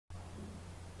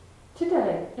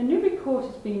Today, a new report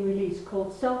has been released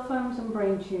called Cellphones and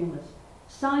Brain Tumors: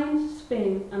 Science,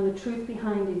 Spin and the Truth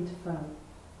Behind Interphone.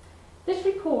 This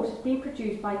report has been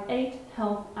produced by 8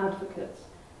 health advocates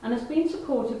and has been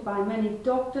supported by many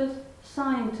doctors,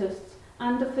 scientists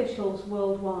and officials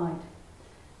worldwide.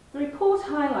 The report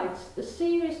highlights the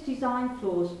serious design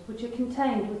flaws which are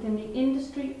contained within the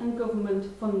industry and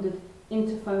government-funded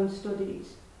interphone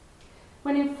studies,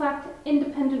 when in fact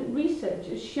independent research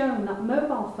has shown that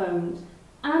mobile phones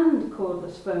and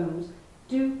cordless phones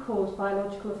do cause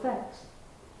biological effects.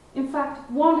 In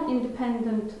fact, one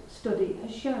independent study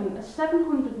has shown a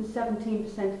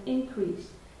 717% increase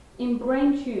in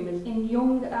brain tumours in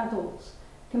young adults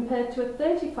compared to a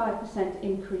 35%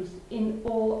 increase in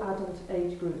all adult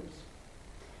age groups.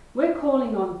 We're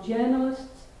calling on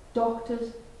journalists,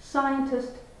 doctors,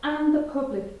 scientists and the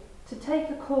public to take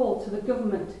a call to the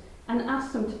government and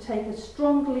ask them to take a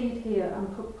strong lead here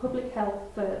and put public health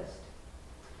first.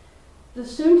 The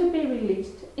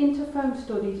soon-to-be-released interphone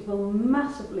studies will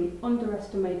massively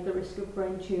underestimate the risk of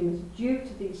brain tumours due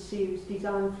to these serious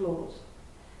design flaws.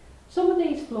 Some of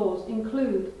these flaws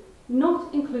include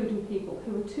not including people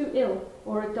who are too ill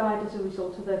or have died as a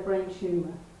result of their brain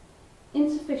tumour,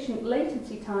 insufficient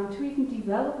latency time to even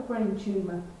develop a brain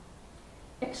tumour,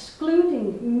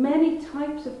 excluding many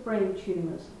types of brain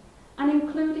tumours, and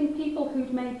including people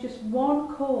who'd made just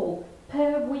one call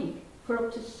per week for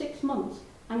up to 6 months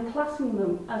and classing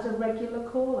them as a regular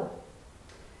caller.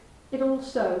 It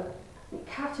also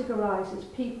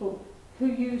categorizes people who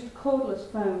used cordless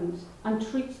phones and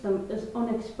treats them as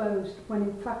unexposed when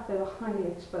in fact they are highly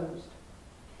exposed.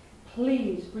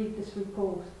 Please read this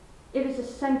report. It is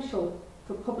essential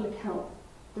for public health.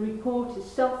 The report is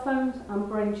Cellphones and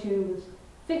Brain Tumors,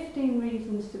 15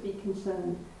 Reasons to be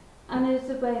Concerned, and is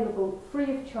available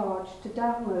free of charge to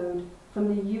download from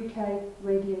the UK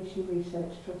Radiation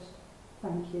Research Trust.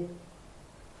 Thank you.